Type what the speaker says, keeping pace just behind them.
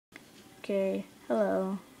Okay,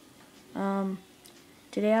 hello. Um,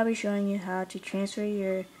 Today I'll be showing you how to transfer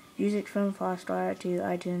your music from FrostWire to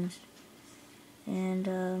iTunes.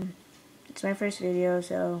 And it's my first video,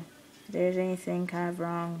 so if there's anything kind of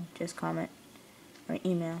wrong, just comment or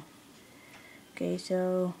email. Okay,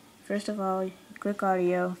 so first of all, click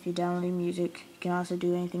audio if you're downloading music. You can also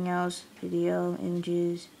do anything else, video,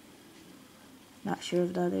 images. Not sure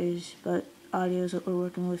of the others, but audio is what we're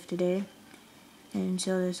working with today. And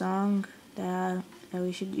so the song that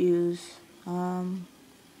we should use,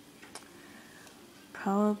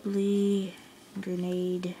 probably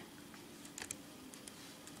Grenade.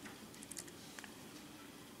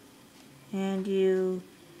 And then you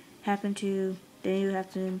happen to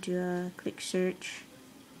click search.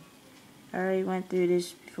 I already went through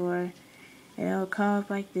this before, and it'll come up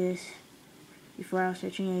like this. Before I was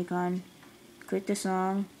searching Akon, click the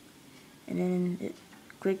song, and then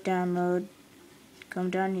click download. Come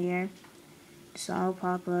down here, the song will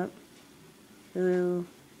pop up.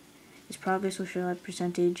 Its progress will show up,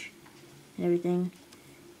 percentage and everything.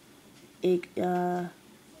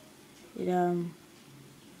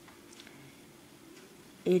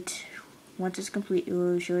 Once it's complete, it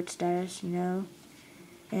will show its status, and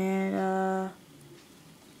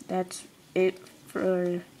that's it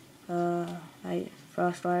for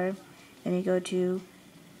FrostWire. And you go to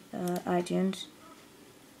iTunes.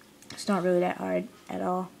 It's not really that hard at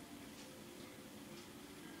all.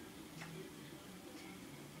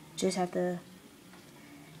 Just have to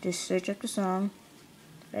search up the song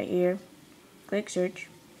right here. Click search.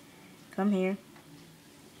 Come here.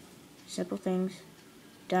 Simple things.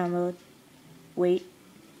 Download. Wait.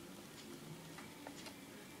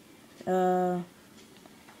 Then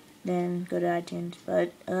go to iTunes.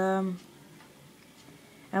 But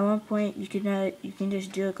at one point you can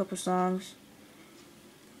just do a couple songs,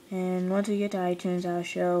 and once we get to iTunes, I'll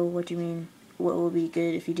show what will be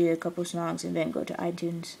good if you do a couple songs and then go to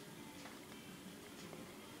iTunes.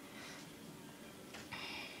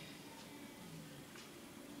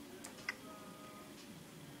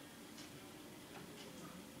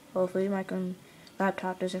 Hopefully my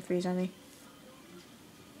laptop doesn't freeze on me.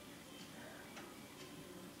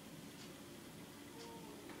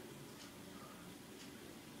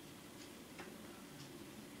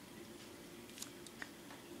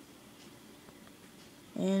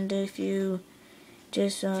 And if you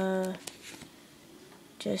just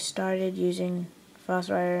started using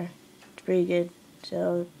FrostWire, it's pretty good.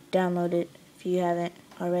 So download it if you haven't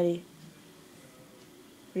already.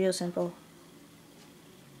 Real simple.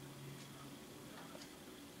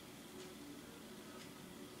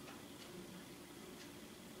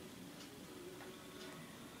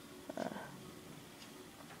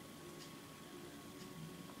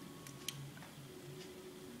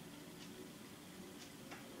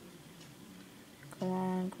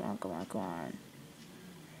 Come on.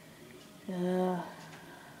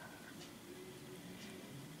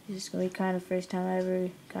 This is gonna be kind of the first time I ever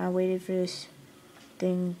kind of waited for this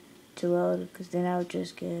thing to load, because then I would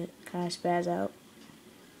just get kind of spaz out.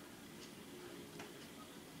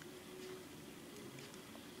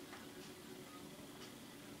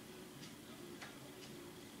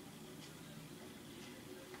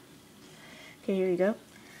 Okay, here we go.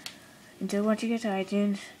 Until once you get to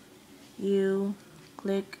iTunes, you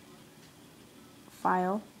click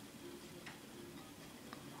File,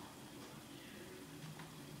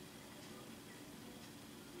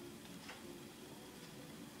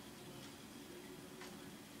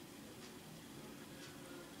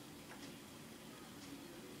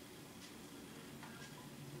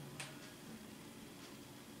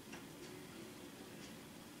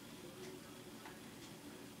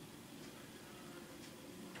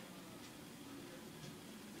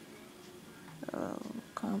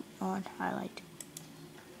 come on, highlight.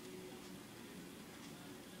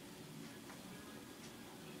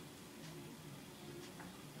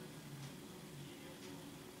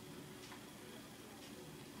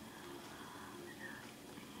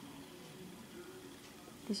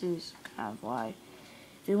 This is kind of why.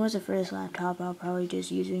 If it was a first laptop, I'll probably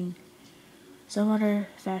just using some other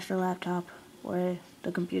faster laptop or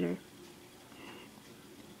the computer.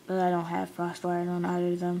 But I don't have FrostWire on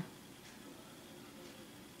either of them.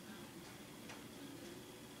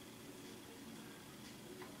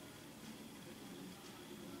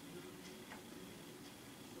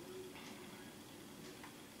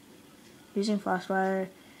 Using FrostWire,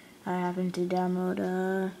 I happen to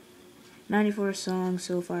download 94 songs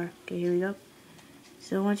so far. Okay, here we go.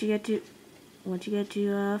 So once you get to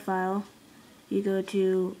file, you go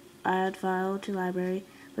to add file to library.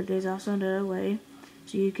 But there's also another way.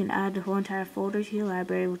 so you can add the whole entire folder to your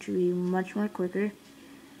library, which would be much more quicker.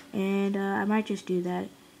 And I might just do that.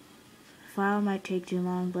 File might take too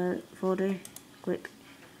long, but folder, quick.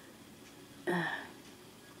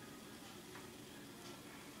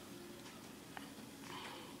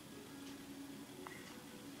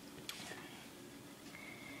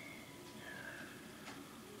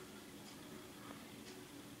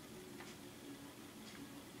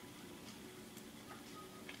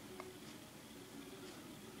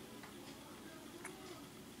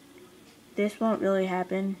 This won't really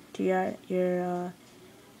happen to your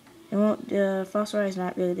it won't, the FrostWire is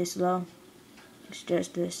not really this slow. It's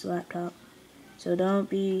just this laptop. So don't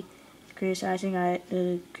be criticizing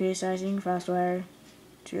FrostWire.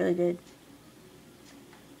 It's really good.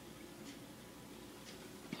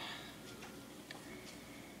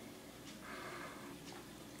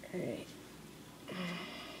 Alright.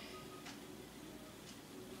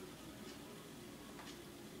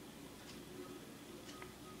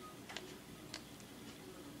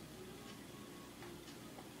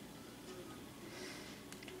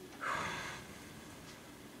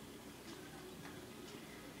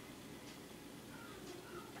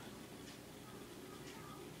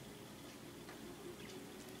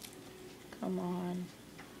 Come on.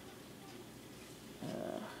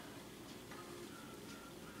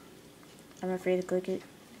 I'm afraid to click it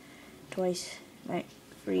twice. Might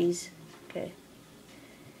freeze. Okay.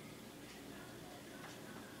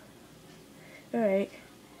 Alright.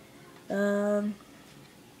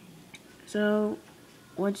 So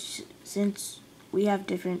since we have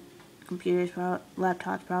different computers,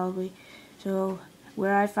 laptops probably, so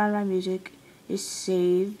where I find my music is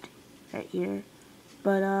saved right here.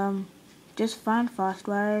 But just find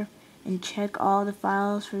FrostWire and check all the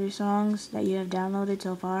files for your songs that you have downloaded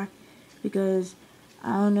so far, because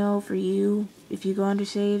I don't know for you if you go under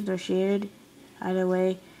saved or shared, either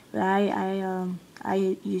way, but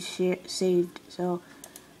I use saved, so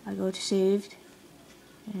I go to saved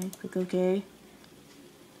and click OK.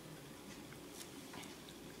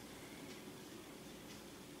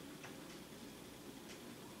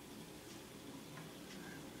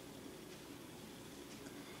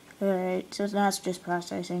 Alright, so now it's just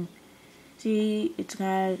processing. See, it's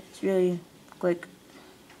really quick.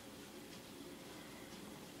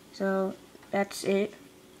 So that's it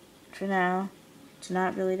for now. It's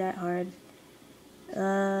not really that hard.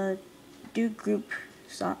 Do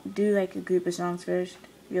like a group of songs first,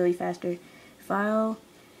 really faster. File,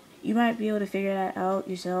 you might be able to figure that out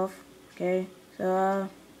yourself. Okay, so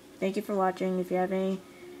thank you for watching. If you have any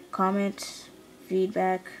comments,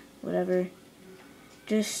 feedback, whatever,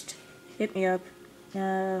 just hit me up.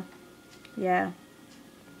 Yeah,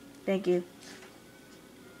 thank you.